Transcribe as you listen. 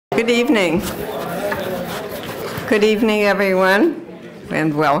Good evening. Good evening, everyone,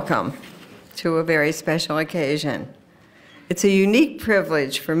 and welcome to a very special occasion. It's a unique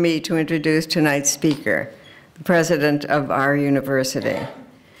privilege for me to introduce tonight's speaker, the president of our university,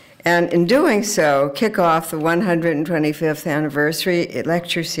 and in doing so, kick off the 125th anniversary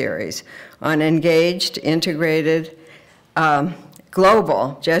lecture series on engaged, integrated,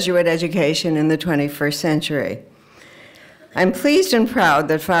 global Jesuit education in the 21st century. I'm pleased and proud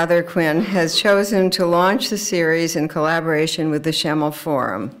that Father Quinn has chosen to launch the series in collaboration with the Schemmel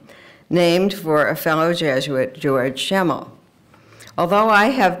Forum, named for a fellow Jesuit, George Schemmel. Although I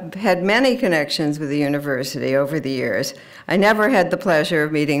have had many connections with the university over the years, I never had the pleasure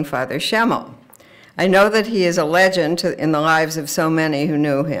of meeting Father Schemmel. I know that he is a legend in the lives of so many who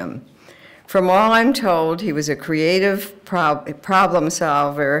knew him. From all I'm told, he was a creative problem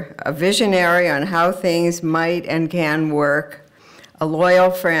solver, a visionary on how things might and can work, a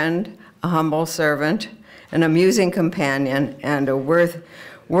loyal friend, a humble servant, an amusing companion, and a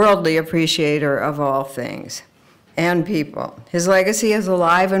worldly appreciator of all things and people. His legacy is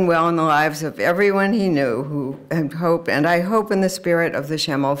alive and well in the lives of everyone he knew, and I hope in the spirit of the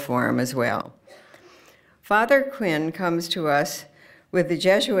Schemmel Forum as well. Father Quinn comes to us with the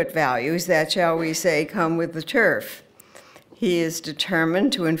Jesuit values that, shall we say, come with the turf. He is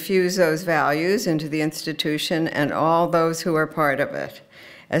determined to infuse those values into the institution and all those who are part of it,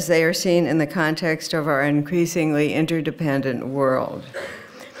 as they are seen in the context of our increasingly interdependent world.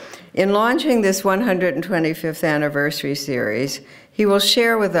 In launching this 125th anniversary series, he will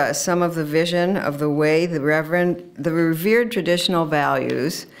share with us some of the vision of the way the revered traditional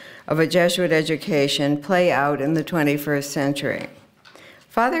values of a Jesuit education play out in the 21st century.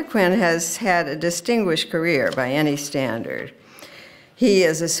 Father Quinn has had a distinguished career by any standard. He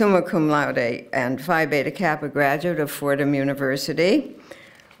is a summa cum laude and Phi Beta Kappa graduate of Fordham University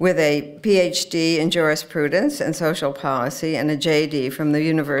with a PhD in jurisprudence and social policy and a JD from the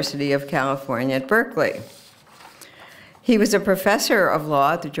University of California at Berkeley. He was a professor of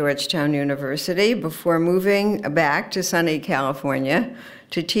law at the Georgetown University before moving back to sunny California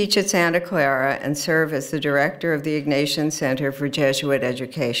to teach at Santa Clara and serve as the director of the Ignatian Center for Jesuit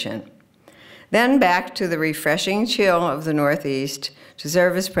Education. Then back to the refreshing chill of the Northeast to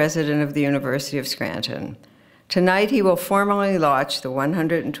serve as president of the University of Scranton. Tonight he will formally launch the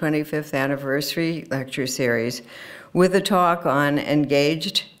 125th anniversary lecture series with a talk on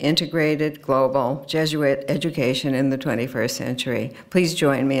engaged, integrated, global Jesuit education in the 21st century. Please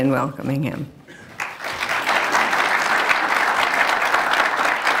join me in welcoming him.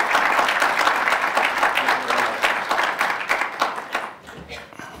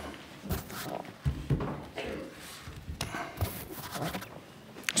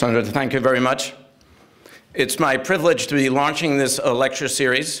 Sandra, thank you very much. It's my privilege to be launching this lecture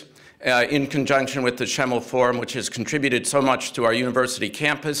series in conjunction with the Schemmel Forum, which has contributed so much to our university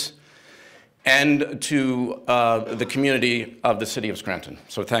campus and to the community of the city of Scranton.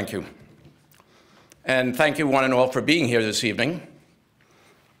 So thank you. And thank you one and all for being here this evening.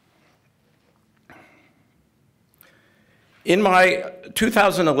 In my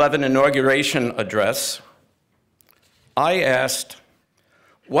 2011 inauguration address, I asked,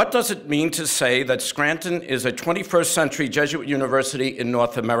 what does it mean to say that Scranton is a 21st century Jesuit university in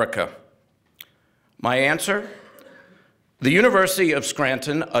North America? My answer, the University of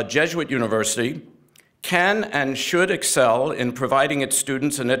Scranton, a Jesuit university, can and should excel in providing its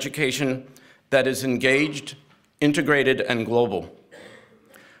students an education that is engaged, integrated, and global.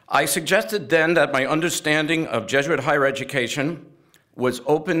 I suggested then that my understanding of Jesuit higher education was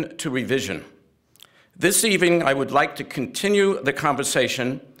open to revision. This evening, I would like to continue the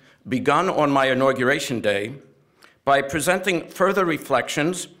conversation begun on my inauguration day by presenting further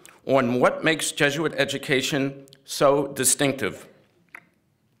reflections on what makes Jesuit education so distinctive.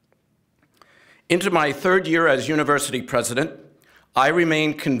 Into my third year as university president, I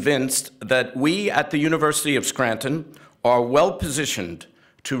remain convinced that we at the University of Scranton are well positioned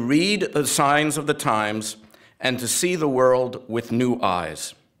to read the signs of the times and to see the world with new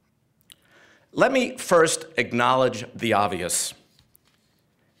eyes. Let me first acknowledge the obvious.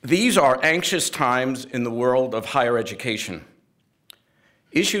 These are anxious times in the world of higher education.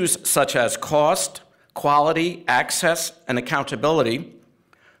 Issues such as cost, quality, access, and accountability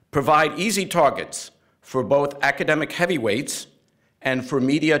provide easy targets for both academic heavyweights and for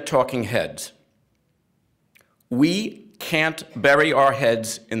media talking heads. We can't bury our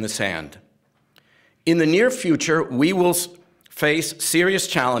heads in the sand. In the near future, we will face serious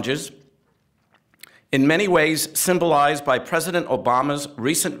challenges, in many ways symbolized by President Obama's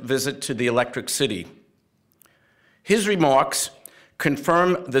recent visit to the Electric City. His remarks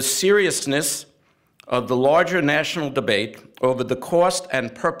confirm the seriousness of the larger national debate over the cost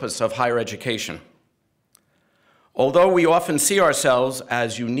and purpose of higher education. Although we often see ourselves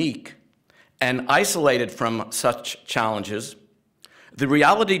as unique and isolated from such challenges, the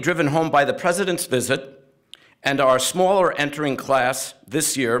reality driven home by the President's visit and our smaller entering class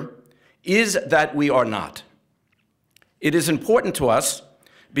this year is that we are not. It is important to us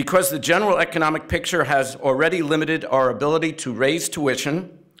because the general economic picture has already limited our ability to raise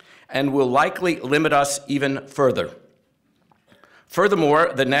tuition and will likely limit us even further.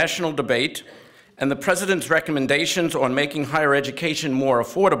 Furthermore, the national debate and the President's recommendations on making higher education more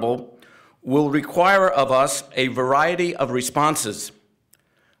affordable will require of us a variety of responses,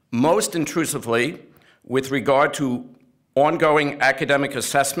 most intrusively with regard to ongoing academic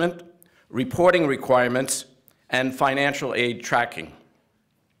assessment, reporting requirements, and financial aid tracking.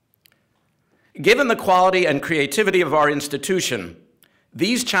 Given the quality and creativity of our institution,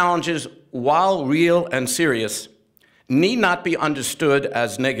 these challenges, while real and serious, need not be understood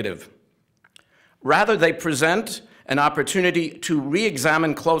as negative. Rather, they present an opportunity to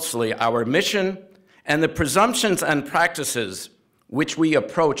re-examine closely our mission and the presumptions and practices which we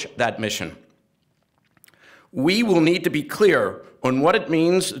approach that mission. We will need to be clear on what it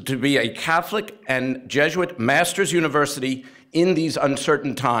means to be a Catholic and Jesuit master's university in these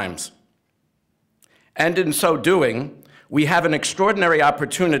uncertain times. And in so doing, we have an extraordinary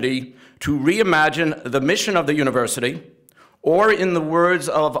opportunity to reimagine the mission of the university, or in the words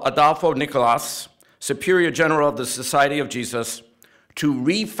of Adolfo Nicolas, Superior General of the Society of Jesus, to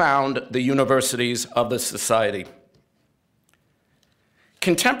refound the universities of the society.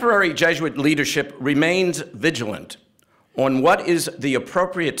 Contemporary Jesuit leadership remains vigilant on what is the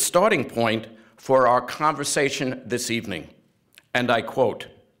appropriate starting point for our conversation this evening. And I quote,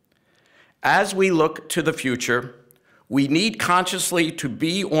 "As we look to the future, we need consciously to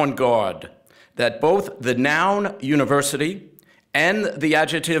be on guard that both the noun university and the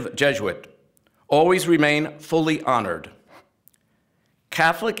adjective Jesuit always remain fully honored.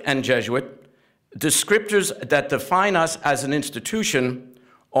 Catholic and Jesuit, descriptors that define us as an institution,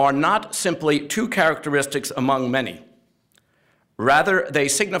 are not simply two characteristics among many. Rather, they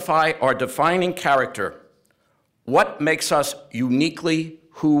signify our defining character, what makes us uniquely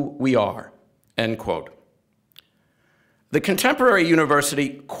who we are," end quote. The contemporary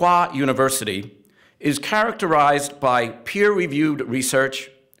university, qua university, is characterized by peer-reviewed research,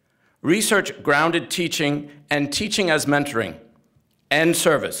 research-grounded teaching, and teaching as mentoring and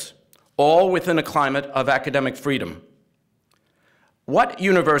service, all within a climate of academic freedom. What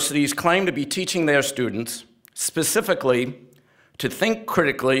universities claim to be teaching their students, specifically to think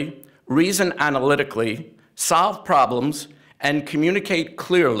critically, reason analytically, solve problems, and communicate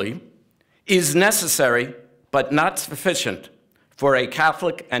clearly, is necessary but not sufficient for a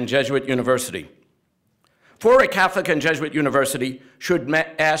Catholic and Jesuit university. For a Catholic and Jesuit university should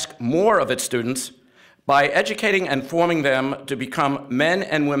ask more of its students by educating and forming them to become men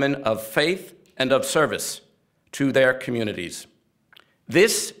and women of faith and of service to their communities.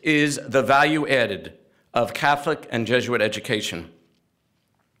 This is the value added of Catholic and Jesuit education.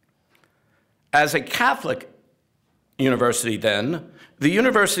 As a Catholic university, then, the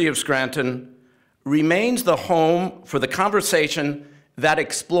University of Scranton remains the home for the conversation that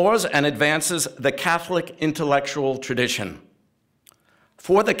explores and advances the Catholic intellectual tradition.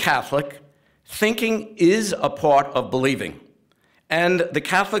 For the Catholic, thinking is a part of believing, and the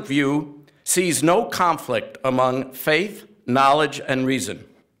Catholic view sees no conflict among faith, knowledge, and reason.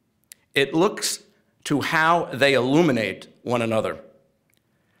 It looks to how they illuminate one another.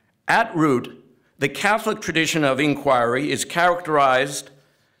 At root, the Catholic tradition of inquiry is characterized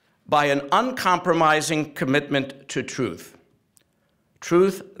by an uncompromising commitment to truth,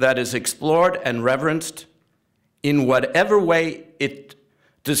 truth that is explored and reverenced in whatever way it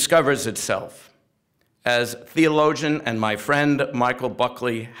discovers itself, as theologian and my friend Michael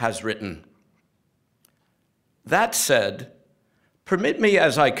Buckley has written. That said, permit me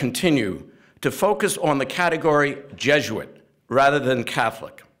as I continue to focus on the category Jesuit rather than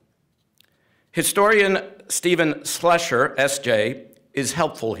Catholic. Historian Stephen Schlescher, S.J., is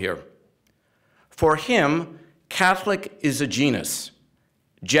helpful here. For him, Catholic is a genus,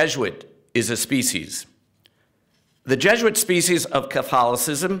 Jesuit is a species. The Jesuit species of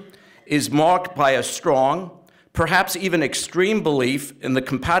Catholicism is marked by a strong, perhaps even extreme belief in the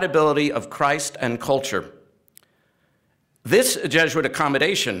compatibility of Christ and culture. This Jesuit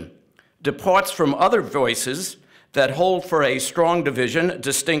accommodation departs from other voices that hold for a strong division,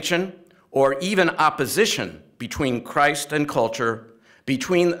 distinction, or even opposition between Christ and culture,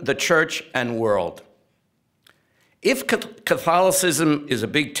 between the church and world. If Catholicism is a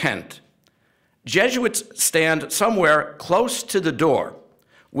big tent, Jesuits stand somewhere close to the door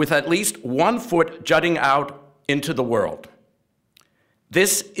with at least 1 foot jutting out into the world.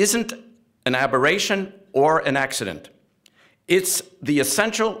 This isn't an aberration or an accident. It's the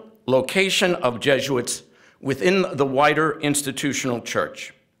essential location of Jesuits within the wider institutional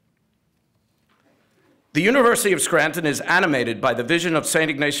church. The University of Scranton is animated by the vision of St.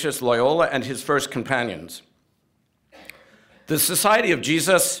 Ignatius Loyola and his first companions. The Society of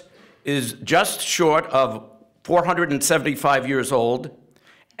Jesus is just short of 475 years old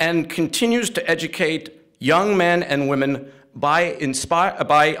and continues to educate young men and women by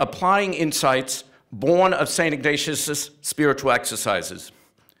applying insights born of St. Ignatius' spiritual exercises.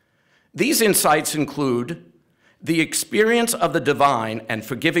 These insights include the experience of the divine and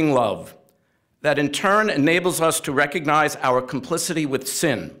forgiving love that in turn enables us to recognize our complicity with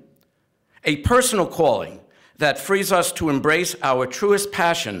sin, a personal calling that frees us to embrace our truest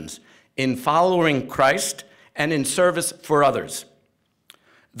passions in following Christ and in service for others,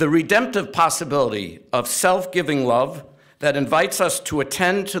 the redemptive possibility of self-giving love that invites us to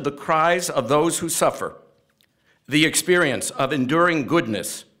attend to the cries of those who suffer, the experience of enduring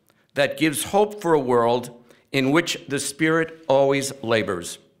goodness that gives hope for a world in which the Spirit always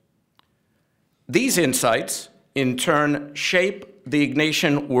labors. These insights, in turn, shape the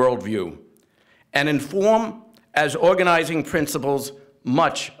Ignatian worldview and inform, as organizing principles,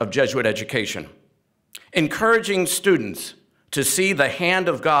 much of Jesuit education, encouraging students to see the hand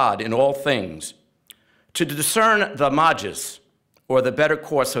of God in all things, to discern the magis, or the better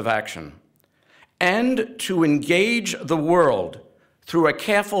course of action, and to engage the world through a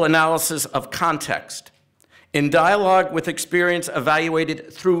careful analysis of context, in dialogue with experience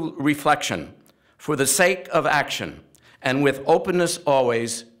evaluated through reflection, for the sake of action, and with openness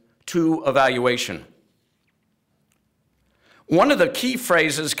always to evaluation. One of the key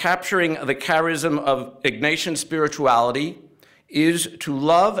phrases capturing the charism of Ignatian spirituality is to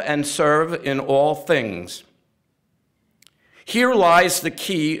love and serve in all things. Here lies the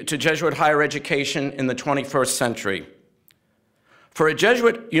key to Jesuit higher education in the 21st century. For a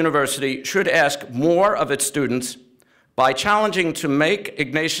Jesuit university should ask more of its students by challenging to make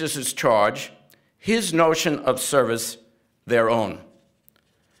Ignatius's charge, his notion of service, their own.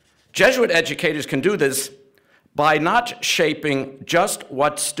 Jesuit educators can do this by not shaping just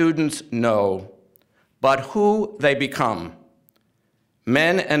what students know, but who they become.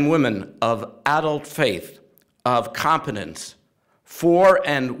 Men and women of adult faith, of competence, for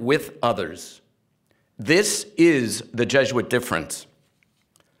and with others. This is the Jesuit difference.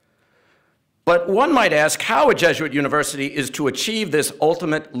 But one might ask how a Jesuit university is to achieve this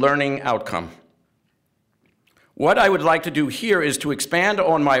ultimate learning outcome. What I would like to do here is to expand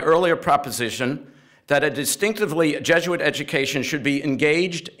on my earlier proposition that a distinctively Jesuit education should be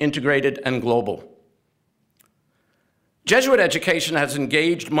engaged, integrated, and global. Jesuit education has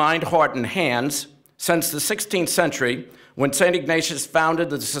engaged mind, heart, and hands since the 16th century when St. Ignatius founded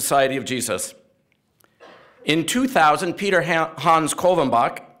the Society of Jesus. In 2000, Peter Hans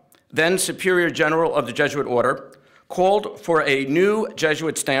Kolvenbach, then Superior General of the Jesuit Order, called for a new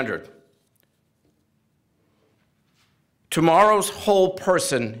Jesuit standard. Tomorrow's whole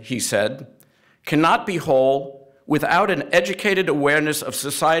person, he said, cannot be whole without an educated awareness of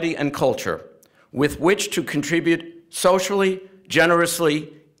society and culture with which to contribute socially,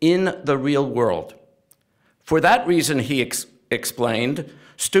 generously, in the real world. For that reason, he explained,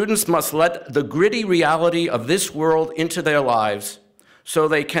 students must let the gritty reality of this world into their lives so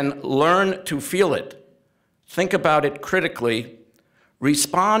they can learn to feel it, think about it critically,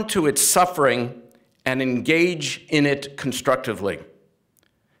 respond to its suffering, and engage in it constructively.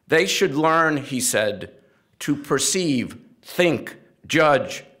 They should learn, he said, to perceive, think,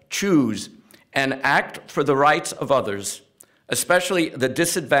 judge, choose, and act for the rights of others, especially the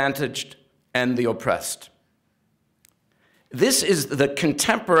disadvantaged and the oppressed. This is the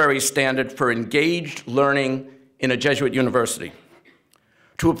contemporary standard for engaged learning in a Jesuit university.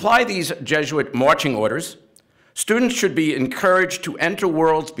 To apply these Jesuit marching orders, students should be encouraged to enter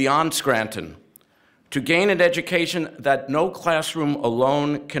worlds beyond Scranton, to gain an education that no classroom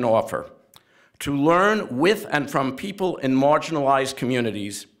alone can offer, to learn with and from people in marginalized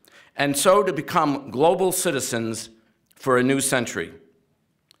communities, and so to become global citizens for a new century.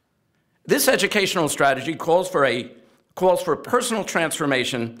 This educational strategy calls for personal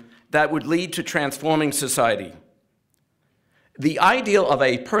transformation that would lead to transforming society. The ideal of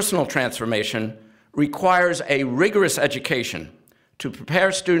a personal transformation requires a rigorous education to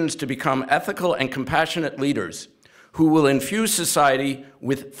prepare students to become ethical and compassionate leaders who will infuse society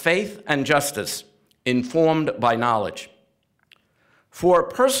with faith and justice, informed by knowledge. For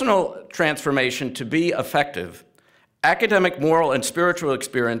personal transformation to be effective, academic, moral, and spiritual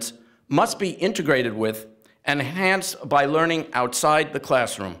experience must be integrated with and enhanced by learning outside the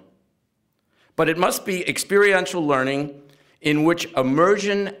classroom. But it must be experiential learning in which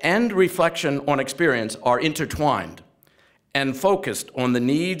immersion and reflection on experience are intertwined and focused on the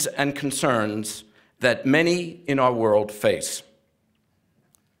needs and concerns that many in our world face.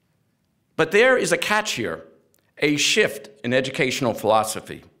 But there is a catch here, a shift in educational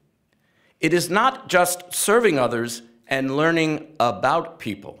philosophy. It is not just serving others and learning about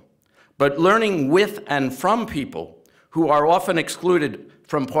people, but learning with and from people who are often excluded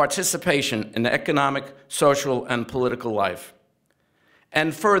from participation in economic, social, and political life.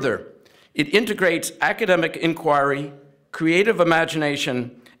 And further, it integrates academic inquiry, creative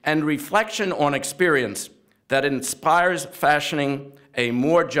imagination, and reflection on experience that inspires fashioning a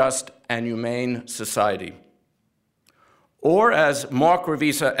more just and humane society. Or as Mark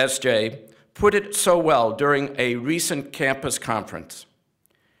Revisa, S.J., put it so well during a recent campus conference,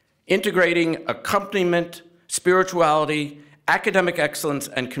 integrating accompaniment, spirituality, academic excellence,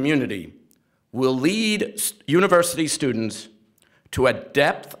 and community will lead university students to a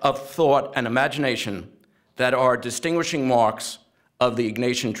depth of thought and imagination that are distinguishing marks of the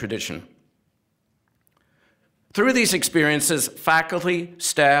Ignatian tradition. Through these experiences, faculty,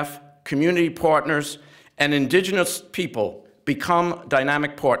 staff, community partners, and indigenous people become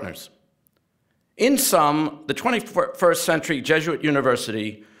dynamic partners. In sum, the 21st century Jesuit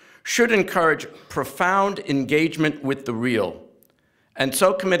University should encourage profound engagement with the real, and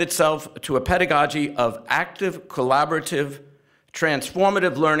so commit itself to a pedagogy of active, collaborative,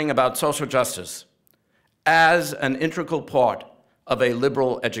 transformative learning about social justice as an integral part of a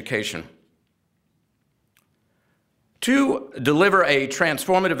liberal education. To deliver a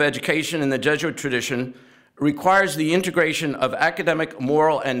transformative education in the Jesuit tradition requires the integration of academic,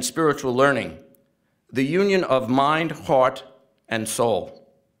 moral, and spiritual learning, the union of mind, heart, and soul.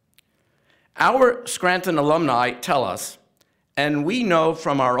 Our Scranton alumni tell us, and we know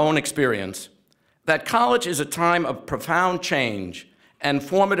from our own experience, that college is a time of profound change and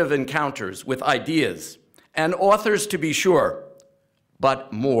formative encounters with ideas and authors, to be sure,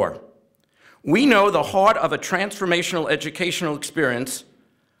 but more. We know the heart of a transformational educational experience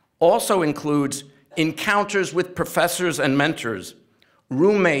also includes encounters with professors and mentors,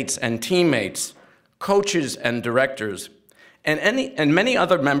 roommates and teammates, coaches and directors, and many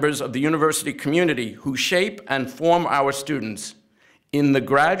other members of the university community who shape and form our students in the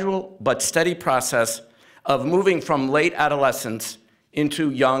gradual but steady process of moving from late adolescence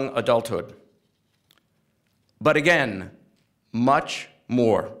into young adulthood. But again, much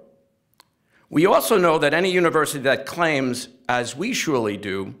more. We also know that any university that claims, as we surely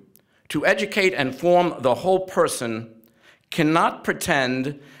do, to educate and form the whole person cannot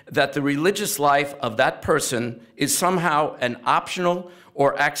pretend that the religious life of that person is somehow an optional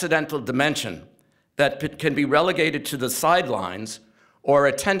or accidental dimension that can be relegated to the sidelines or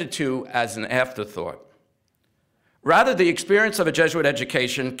attended to as an afterthought. Rather, the experience of a Jesuit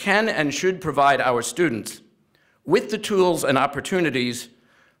education can and should provide our students with the tools and opportunities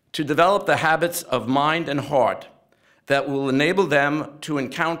to develop the habits of mind and heart that will enable them to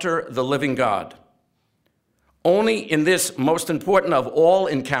encounter the living God. Only in this most important of all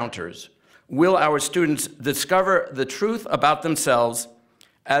encounters will our students discover the truth about themselves,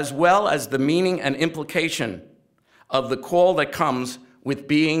 as well as the meaning and implication of the call that comes with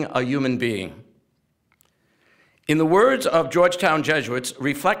being a human being. In the words of Georgetown Jesuits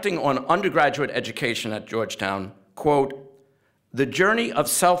reflecting on undergraduate education at Georgetown, quote, "The journey of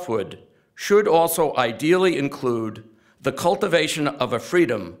selfhood should also ideally include the cultivation of a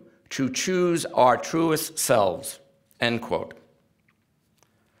freedom to choose our truest selves," end quote.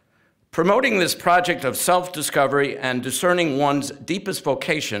 Promoting this project of self-discovery and discerning one's deepest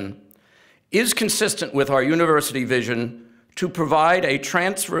vocation is consistent with our university vision to provide a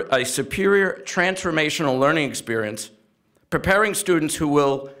superior transformational learning experience, preparing students who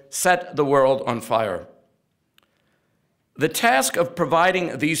will set the world on fire. The task of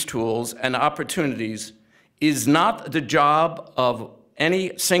providing these tools and opportunities is not the job of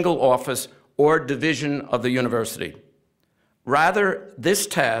any single office or division of the university. Rather, this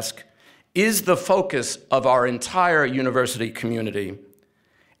task is the focus of our entire university community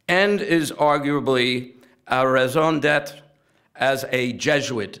and is arguably our raison d'etre as a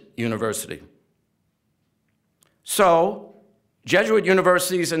Jesuit university. So, Jesuit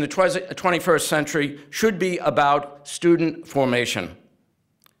universities in the 21st century should be about student formation.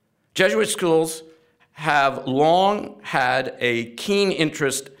 Jesuit schools have long had a keen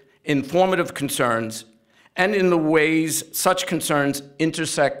interest informative concerns, and in the ways such concerns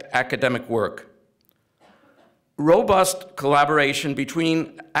intersect academic work. Robust collaboration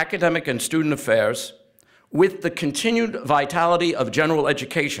between academic and student affairs, with the continued vitality of general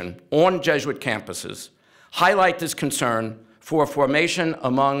education on Jesuit campuses, highlight this concern for formation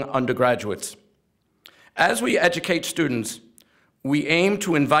among undergraduates. As we educate students, we aim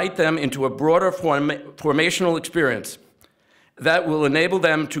to invite them into a broader formational experience that will enable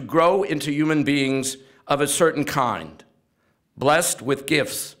them to grow into human beings of a certain kind, blessed with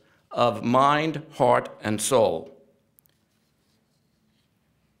gifts of mind, heart, and soul.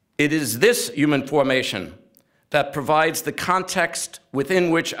 It is this human formation that provides the context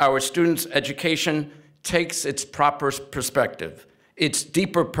within which our students' education takes its proper perspective, its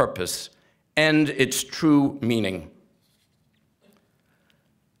deeper purpose, and its true meaning.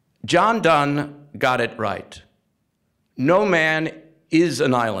 John Donne got it right. No man is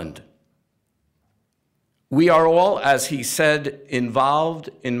an island. We are all, as he said, involved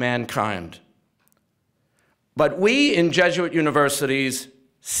in mankind. But we in Jesuit universities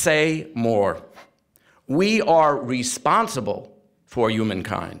say more. We are responsible for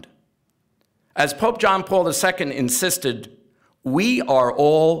humankind. As Pope John Paul II insisted, we are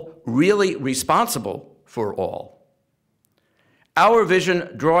all really responsible for all. Our vision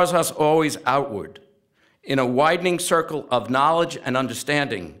draws us always outward in a widening circle of knowledge and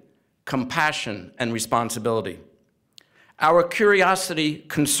understanding, compassion and responsibility. Our curiosity,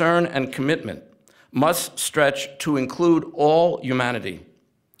 concern, and commitment must stretch to include all humanity.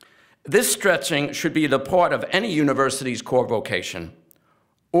 This stretching should be the part of any university's core vocation,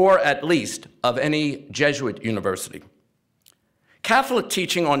 or at least of any Jesuit university. Catholic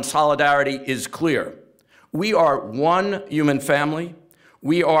teaching on solidarity is clear. We are one human family.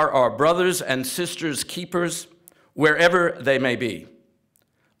 We are our brothers and sisters' keepers, wherever they may be.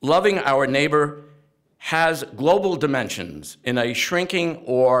 Loving our neighbor has global dimensions in a shrinking,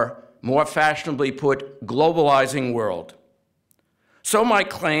 or more fashionably put, globalizing world. So my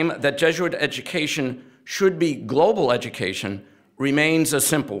claim that Jesuit education should be global education remains a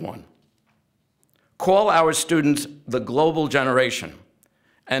simple one. Call our students the global generation,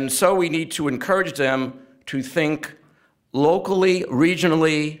 and so we need to encourage them to think locally,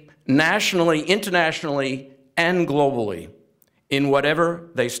 regionally, nationally, internationally, and globally in whatever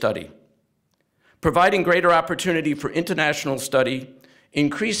they study. Providing greater opportunity for international study,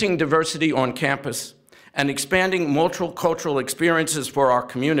 increasing diversity on campus, and expanding multicultural experiences for our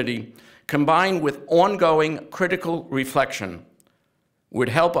community, combined with ongoing critical reflection, would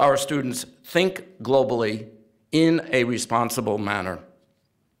help our students think globally in a responsible manner.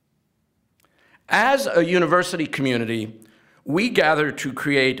 As a university community, we gather to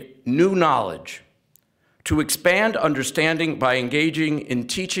create new knowledge, to expand understanding by engaging in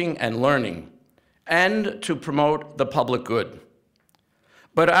teaching and learning, and to promote the public good.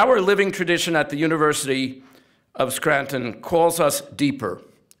 But our living tradition at the University of Scranton calls us deeper,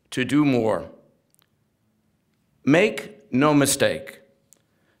 to do more. Make no mistake,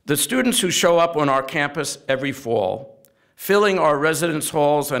 the students who show up on our campus every fall, filling our residence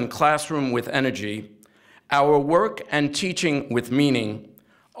halls and classroom with energy, our work and teaching with meaning,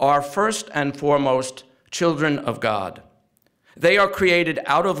 are first and foremost children of God. They are created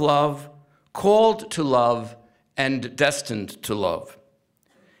out of love, called to love, and destined to love.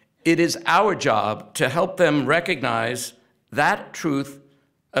 It is our job to help them recognize that truth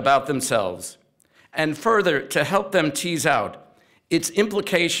about themselves, and further to help them tease out its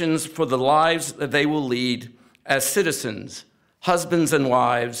implications for the lives that they will lead as citizens, husbands and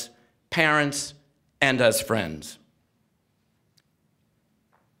wives, parents, and as friends.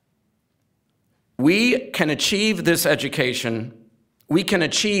 We can achieve this education, we can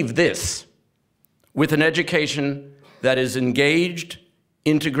achieve this with an education that is engaged,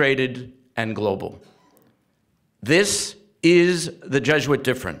 integrated, and global. This is the Jesuit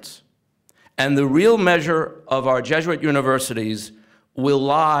difference, and the real measure of our Jesuit universities will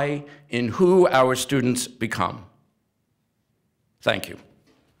lie in who our students become. Thank you.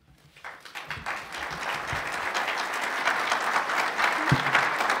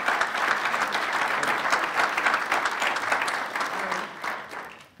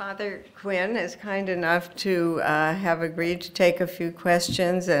 Father Quinn is kind enough to have agreed to take a few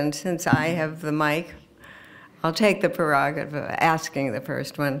questions, and since I have the mic, I'll take the prerogative of asking the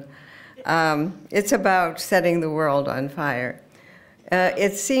first one. It's about setting the world on fire.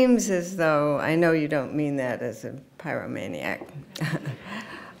 It seems as though, I know you don't mean that as a pyromaniac,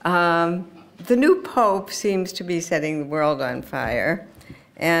 the new Pope seems to be setting the world on fire,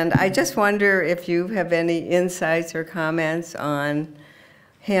 and I just wonder if you have any insights or comments on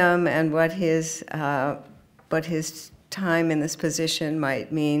him and what his time in this position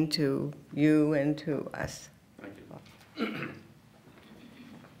might mean to you and to us. Thank you.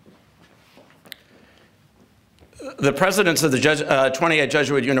 The presidents of the 28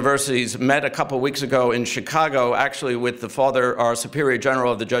 Jesuit universities met a couple weeks ago in Chicago, actually with our Superior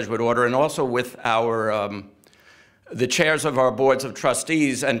General of the Jesuit Order, and also with the chairs of our boards of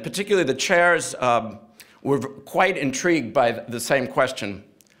trustees, and particularly the chairs were quite intrigued by the same question.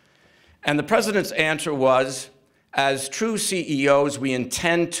 And the president's answer was, as true CEOs, we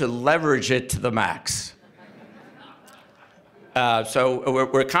intend to leverage it to the max. So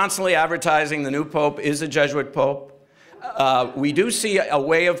we're constantly advertising the new Pope is a Jesuit Pope. We do see a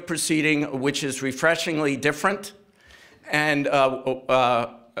way of proceeding which is refreshingly different, and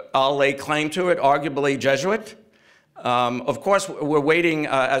I'll lay claim to it, arguably Jesuit. Of course, we're waiting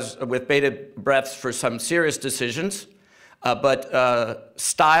with bated breath for some serious decisions, but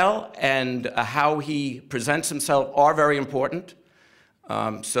style and how he presents himself are very important.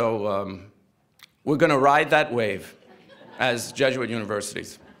 We're going to ride that wave as Jesuit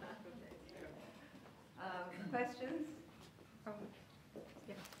universities. Questions?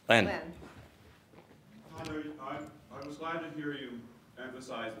 Len. Father, I was glad to hear you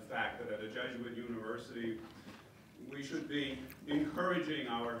emphasize the fact that at a Jesuit university, we should be encouraging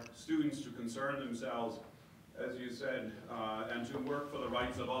our students to concern themselves, as you said, and to work for the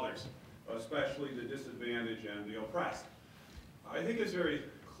rights of others, especially the disadvantaged and the oppressed. I think it's very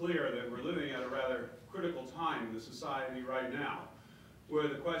clear that we're living at a rather critical time in the society right now, where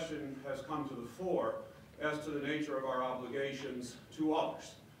the question has come to the fore as to the nature of our obligations to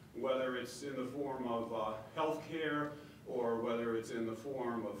others, whether it's in the form of health care, or whether it's in the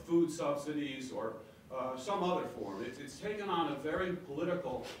form of food subsidies, or some other form. It's taken on a very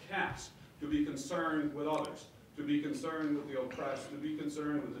political cast to be concerned with others, to be concerned with the oppressed, to be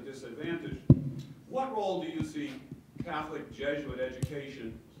concerned with the disadvantaged. What role do you see Catholic Jesuit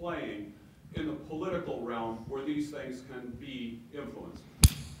education playing in the political realm where these things can be influenced?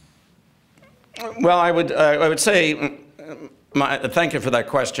 Well, I would say, thank you for that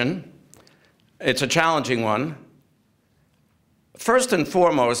question. It's a challenging one. First and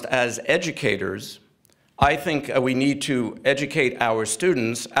foremost, as educators, I think we need to educate our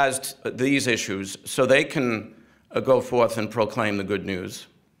students as to these issues so they can go forth and proclaim the good news.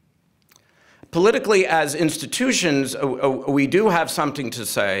 Politically, as institutions, we do have something to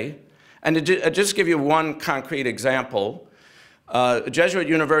say. And to just give you one concrete example, Jesuit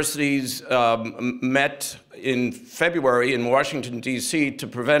universities met in February in Washington, D.C. to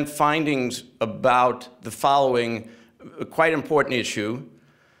prevent findings about the following quite important issue: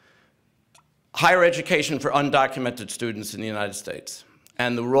 higher education for undocumented students in the United States,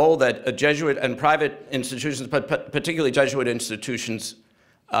 and the role that Jesuit and private institutions, but particularly Jesuit institutions,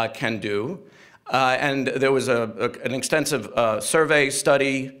 can do. And there was an extensive survey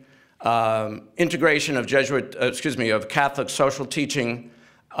study, integration of of Catholic social teaching,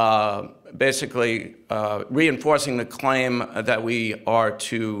 basically reinforcing the claim that we are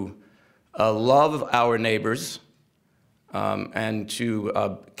to love our neighbors and to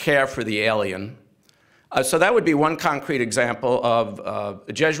care for the alien. So that would be one concrete example of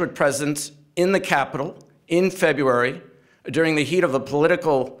a Jesuit presence in the Capitol in February during the heat of a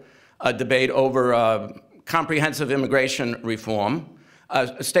political debate over comprehensive immigration reform,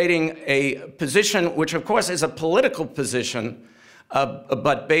 stating a position which, of course, is a political position,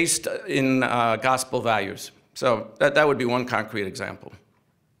 but based in gospel values. So that would be one concrete example.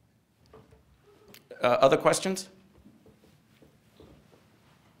 Other questions?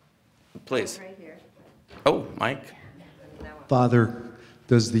 Please. Right here. Oh, Mike. Father,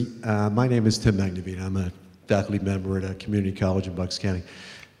 does my name is Tim Magnavine. I'm a faculty member at a community college in Bucks County.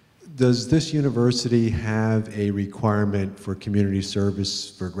 Does this university have a requirement for community service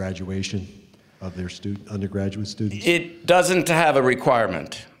for graduation of their undergraduate students? It doesn't have a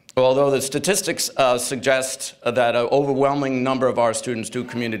requirement, although the statistics suggest that an overwhelming number of our students do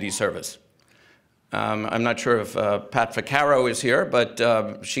community service. I'm not sure if Pat Ficcaro is here,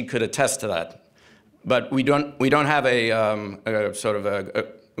 but she could attest to that. But we don't have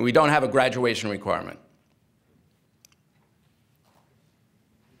we don't have a graduation requirement.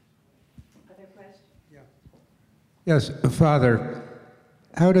 Other questions? Yes, Father,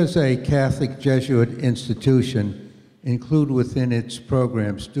 how does a Catholic Jesuit institution include within its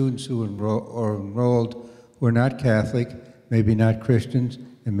program students who are enrolled who are not Catholic, maybe not Christians,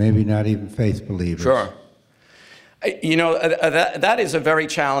 and maybe not even faith believers? Sure. You know, that is a very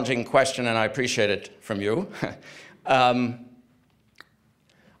challenging question, and I appreciate it from you. I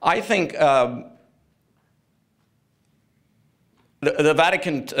think The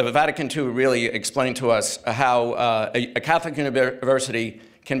Vatican II really explained to us how a Catholic university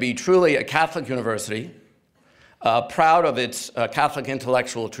can be truly a Catholic university, proud of its Catholic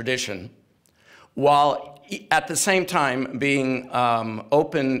intellectual tradition, while at the same time being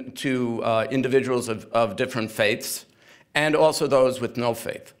open to individuals of different faiths and also those with no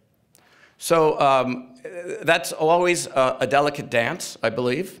faith. So that's always a delicate dance, I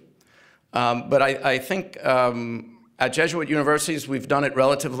believe. But I think at Jesuit universities, we've done it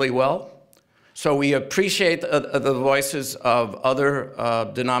relatively well. So we appreciate the voices of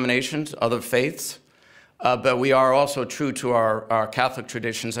other denominations, other faiths, but we are also true to our Catholic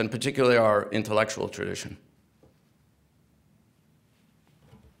traditions, and particularly our intellectual tradition.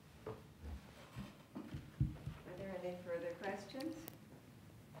 Are there any further questions?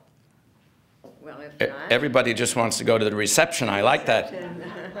 Well, if not, Everybody just wants to go to the reception. I like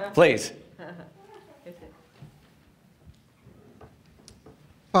that. Please.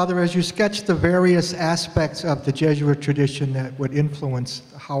 Father, as you sketch the various aspects of the Jesuit tradition that would influence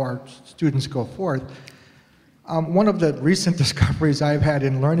how our students go forth, one of the recent discoveries I've had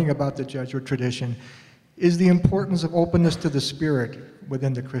in learning about the Jesuit tradition is the importance of openness to the Spirit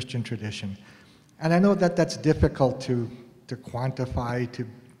within the Christian tradition. And I know that that's difficult to quantify,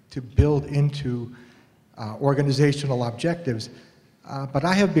 to build into organizational objectives, but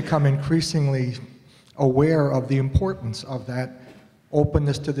I have become increasingly aware of the importance of that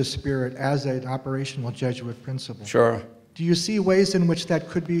openness to the Spirit as an operational Jesuit principle. Sure. Do you see ways in which that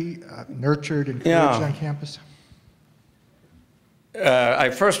could be nurtured and encouraged on campus? I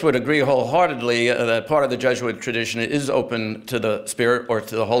first would agree wholeheartedly that part of the Jesuit tradition is open to the Spirit or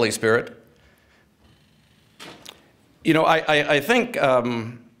to the Holy Spirit. You know, I think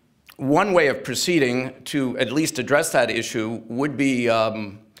one way of proceeding to at least address that issue would be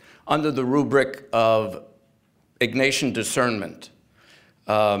under the rubric of Ignatian discernment.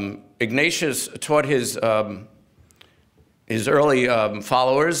 Ignatius taught his early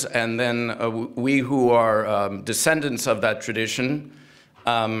followers, and then we who are descendants of that tradition,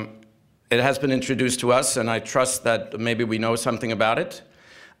 it has been introduced to us, and I trust that maybe we know something about it,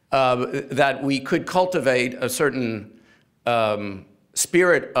 that we could cultivate a certain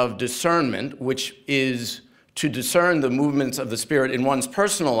spirit of discernment, which is to discern the movements of the Spirit in one's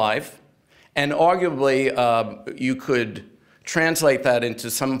personal life, and arguably you could translate that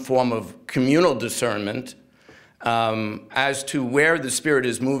into some form of communal discernment as to where the Spirit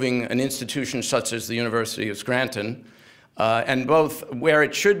is moving an institution such as the University of Scranton, and both where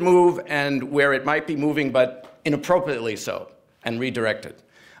it should move and where it might be moving, but inappropriately so, and redirected.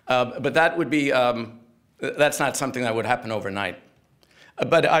 But that would be, that's not something that would happen overnight.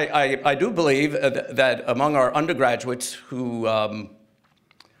 But I do believe that among our undergraduates who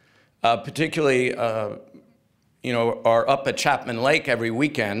particularly you know, are up at Chapman Lake every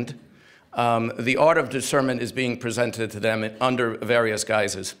weekend, the art of discernment is being presented to them under various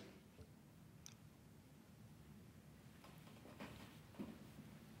guises.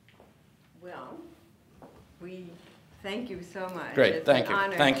 well, we thank you so much. Great, It's thank an you.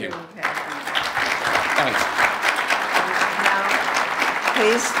 honor Thank to you. have you. Thanks. Now,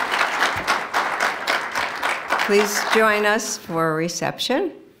 please join us for a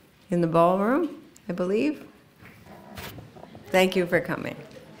reception in the ballroom, I believe. Thank you for coming.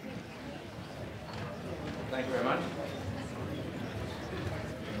 Thank you very much.